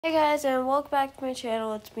Hey guys, and welcome back to my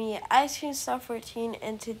channel. It's me, Ice Cream Star 14,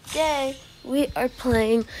 and today we are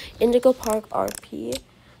playing Indigo Park RP.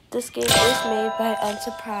 This game is made by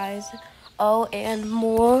Unsurprise. Oh, and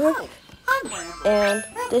more. And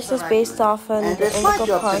this is based off on the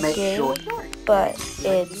Indigo Park game, but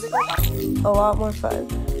it's a lot more fun.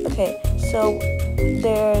 Okay, so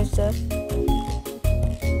there's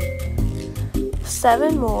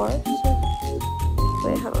 7 more.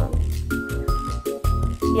 Wait, hold on.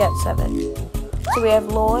 Yeah, 7. So we have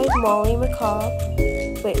Lloyd, Molly Lloyd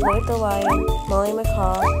the Lion, Molly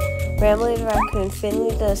Macaw, Rambley the Raccoon,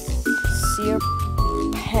 Finley the Serpent,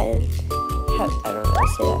 I don't know how to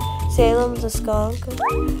say that, Salem the Skunk,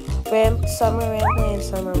 Summer Rambley, and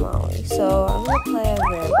Summer Molly. So I'm going to play as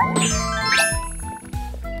Rambley.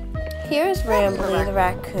 Here's Rambley the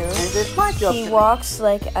Raccoon. He walks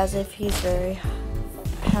like as if he's very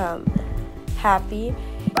happy.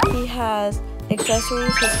 He has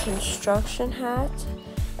accessories, his construction hat,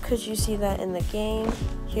 because you see that in the game.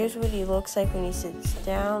 Here's what he looks like when he sits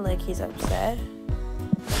down, like he's upset.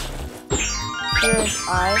 Here's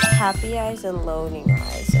eyes, happy eyes and loading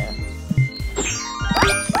eyes.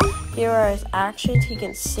 Here are his actions. He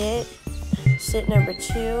can sit number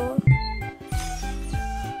 2.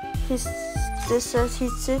 This says he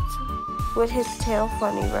sits with his tail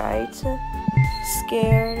funny, right?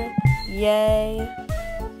 Scared, yay.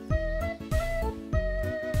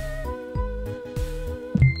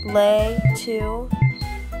 Lay, 2,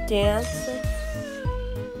 dance,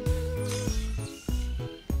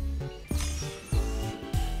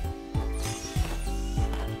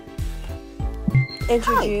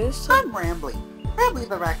 introduce. Hi, I'm Rambley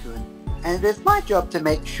the Raccoon, and it is my job to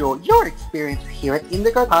make sure your experience here at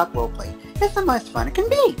Indigo Park Roleplay is the most fun it can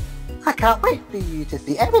be. I can't wait for you to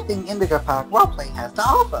see everything Indigo Park Roleplay has to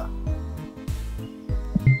offer.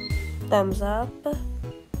 Thumbs up.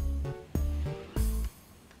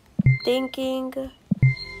 Thinking,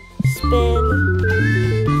 spin,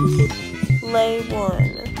 lay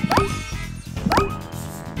 1.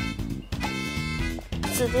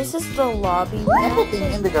 So this is the lobby map.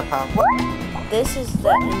 Everything Indigo Park. This is the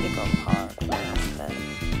Indigo Park map then.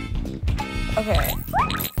 Okay.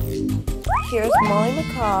 Here's Molly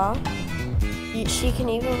Macaw. She can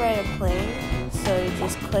even ride a plane. So you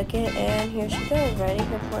just click it and here she goes, riding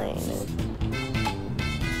her plane.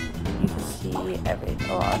 You can see a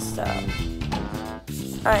lot of stuff.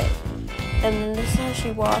 Alright, and then this is how she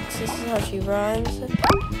walks, this is how she runs.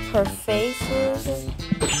 Her face is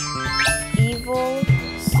evil,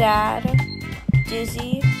 sad,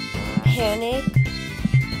 dizzy, panic,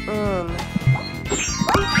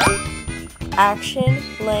 action,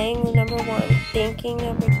 laying number 1, thinking,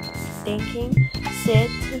 sit,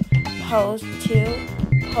 pose 2,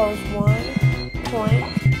 pose 1, point,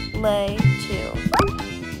 lay 2.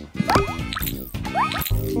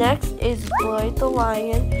 Next is Lloyd the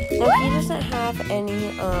Lion. Now he doesn't have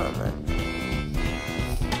any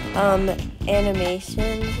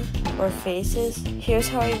animations or faces. Here's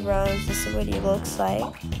how he runs. This is what he looks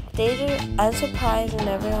like. They did, Unsurprised and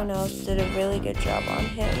everyone else did a really good job on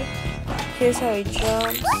him. Here's how he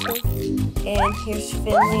jumps, and here's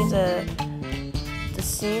Finley the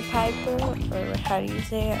Sea Piper, or how do you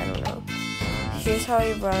say it? I don't know. Here's how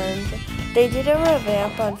he runs. They did a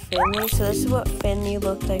revamp on Finley, so this is what Finley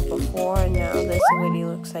looked like before, and now this is what he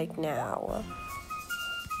looks like now.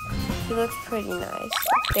 He looks pretty nice.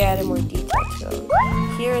 They added more detail to him.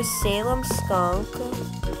 Here is Salem Skunk.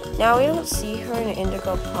 Now we don't see her in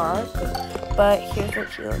Indigo Park, but here's what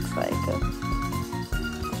she looks like.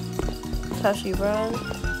 That's how she runs.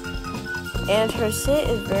 And her sit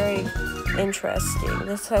is very interesting.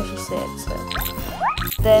 This is how she sits.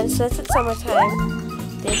 Then, since it's summertime,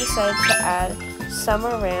 they decided to add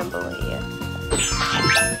Summer Rambley.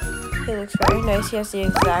 He looks very nice. He has the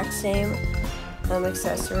exact same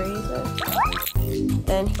accessories.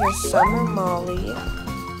 Then here's Summer Molly.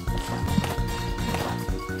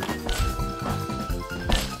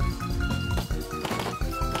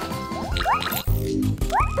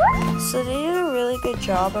 So they did a really good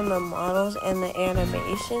job on the models and the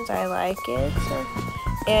animations. I like it.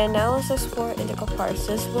 And now let's explore Indigo Park. This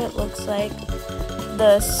is what it looks like.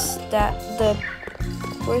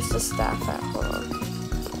 Where's the staff at? Hold on.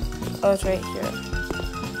 Oh, it's right here.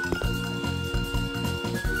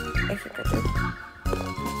 I think I did.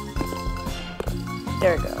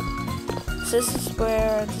 There we go. So this is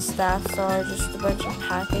where the staffs are, just a bunch of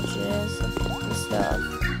packages and stuff.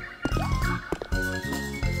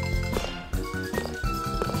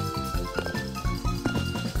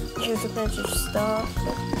 Here's a bunch of stuff.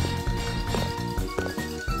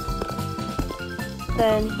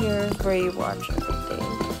 Then here's where you watch everything.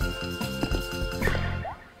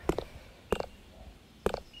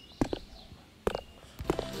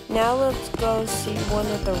 Now let's go see one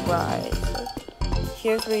of the rides.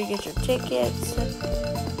 Here's where you get your tickets.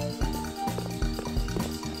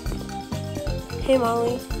 Hey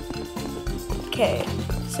Molly. Okay,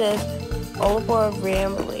 says all aboard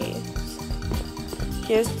Rambley's.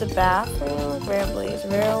 Here's the bathroom, Rambley's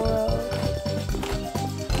Railroad.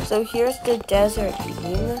 So here's the desert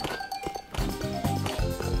theme.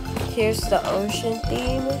 Here's the ocean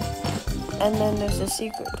theme. And then there's a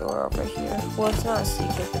secret door over here. Well, it's not a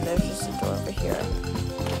secret, but there's just a door over here.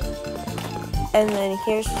 And then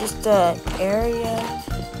here's just the area.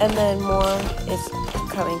 And then more is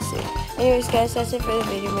coming soon. Anyways, guys, that's it for the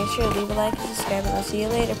video. Make sure to leave a like and subscribe, and I'll see you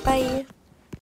later. Bye!